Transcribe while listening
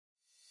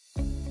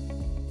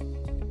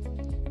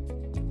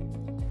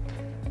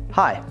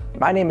Hi,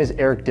 my name is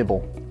Eric Dibble,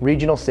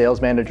 Regional Sales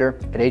Manager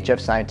at HF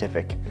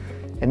Scientific.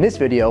 In this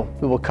video,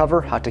 we will cover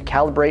how to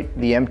calibrate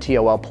the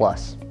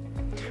Mtol+.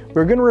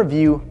 We're going to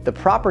review the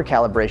proper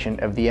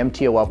calibration of the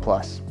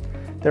Mtol+.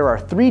 There are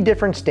 3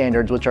 different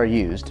standards which are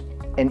used,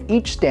 and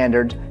each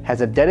standard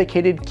has a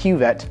dedicated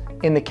cuvette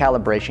in the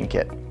calibration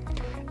kit.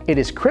 It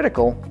is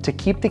critical to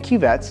keep the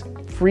cuvettes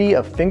free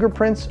of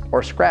fingerprints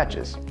or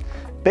scratches,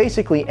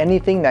 basically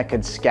anything that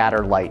could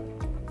scatter light.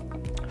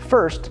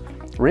 First,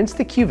 rinse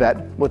the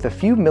cuvette with a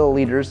few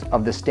milliliters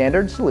of the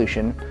standard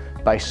solution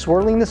by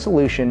swirling the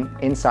solution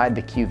inside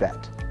the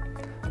cuvette.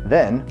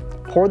 Then,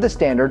 pour the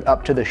standard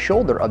up to the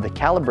shoulder of the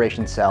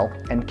calibration cell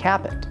and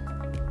cap it.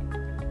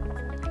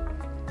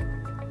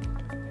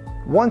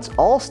 Once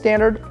all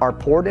standard are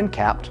poured and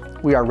capped,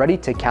 we are ready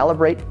to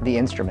calibrate the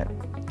instrument.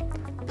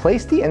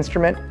 Place the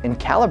instrument in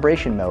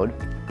calibration mode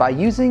by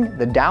using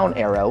the down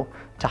arrow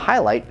to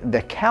highlight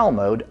the cal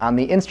mode on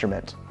the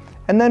instrument,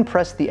 and then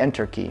press the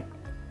enter key.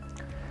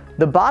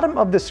 The bottom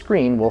of the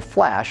screen will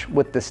flash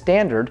with the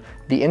standard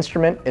the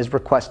instrument is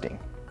requesting.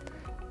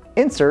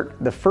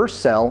 Insert the first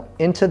cell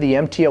into the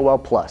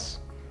Mtol+.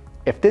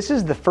 If this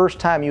is the first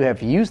time you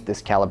have used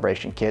this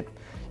calibration kit,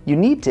 you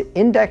need to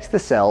index the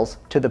cells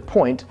to the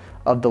point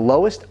of the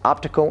lowest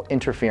optical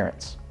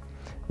interference.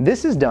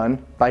 This is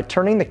done by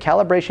turning the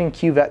calibration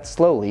cuvette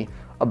slowly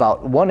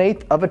about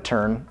 1/8 of a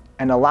turn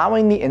and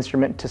allowing the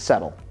instrument to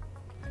settle.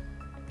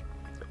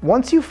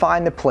 Once you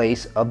find the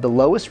place of the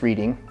lowest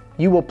reading,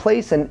 you will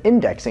place an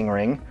indexing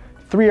ring,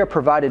 3 are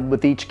provided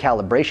with each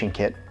calibration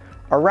kit,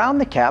 around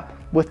the cap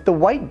with the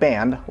white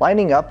band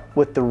lining up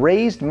with the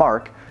raised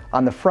mark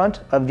on the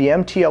front of the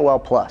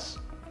Mtol+.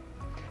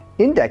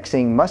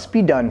 Indexing must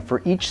be done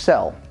for each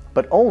cell,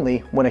 but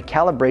only when a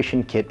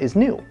calibration kit is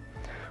new.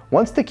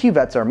 Once the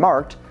cuvettes are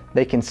marked,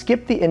 they can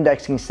skip the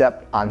indexing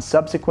step on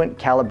subsequent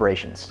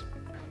calibrations.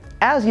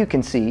 As you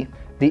can see,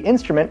 the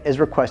instrument is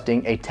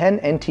requesting a 10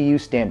 NTU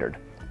standard,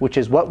 which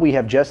is what we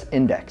have just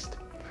indexed.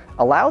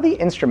 Allow the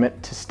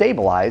instrument to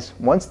stabilize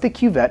once the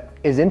cuvette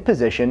is in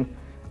position,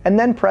 and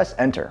then press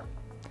enter.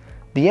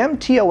 The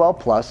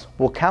Mtol+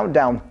 will count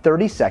down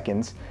 30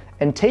 seconds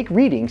and take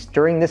readings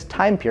during this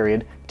time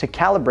period to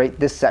calibrate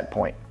this set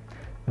point.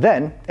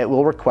 Then it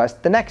will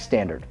request the next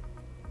standard.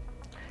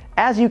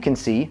 As you can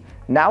see,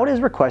 now it is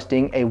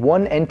requesting a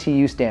 1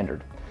 NTU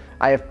standard.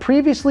 I have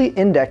previously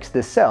indexed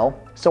this cell,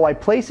 so I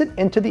place it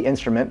into the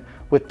instrument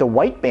with the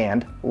white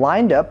band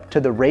lined up to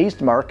the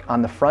raised mark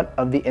on the front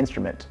of the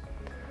instrument.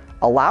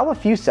 Allow a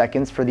few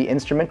seconds for the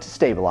instrument to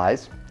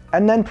stabilize,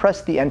 and then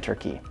press the enter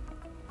key.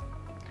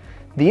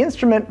 The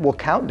instrument will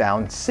count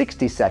down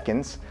 60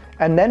 seconds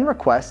and then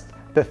request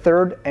the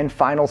 3rd and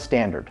final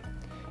standard.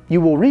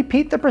 You will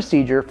repeat the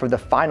procedure for the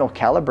final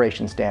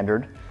calibration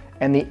standard,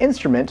 and the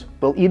instrument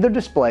will either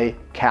display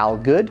Cal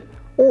Good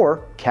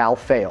or Cal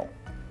Fail.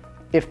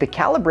 If the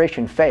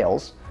calibration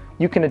fails,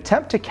 you can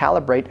attempt to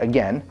calibrate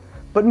again,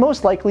 but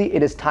most likely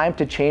it is time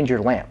to change your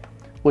lamp,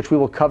 which we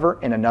will cover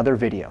in another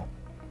video.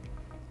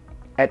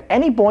 At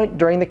any point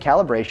during the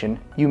calibration,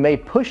 you may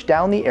push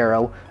down the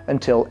arrow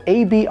until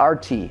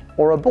ABRT,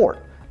 or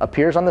abort,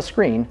 appears on the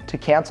screen to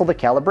cancel the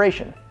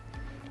calibration.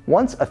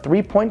 Once a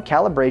 3-point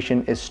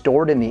calibration is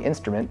stored in the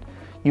instrument,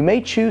 you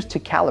may choose to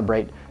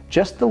calibrate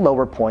just the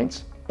lower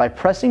points by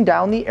pressing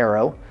down the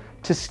arrow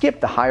to skip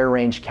the higher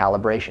range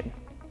calibration.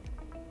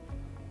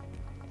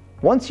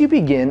 Once you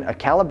begin a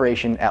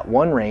calibration at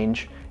one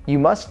range, you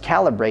must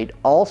calibrate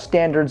all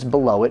standards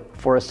below it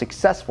for a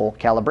successful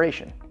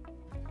calibration.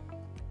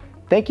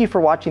 Thank you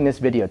for watching this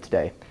video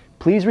today.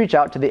 Please reach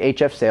out to the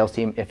HF sales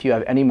team if you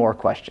have any more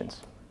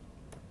questions.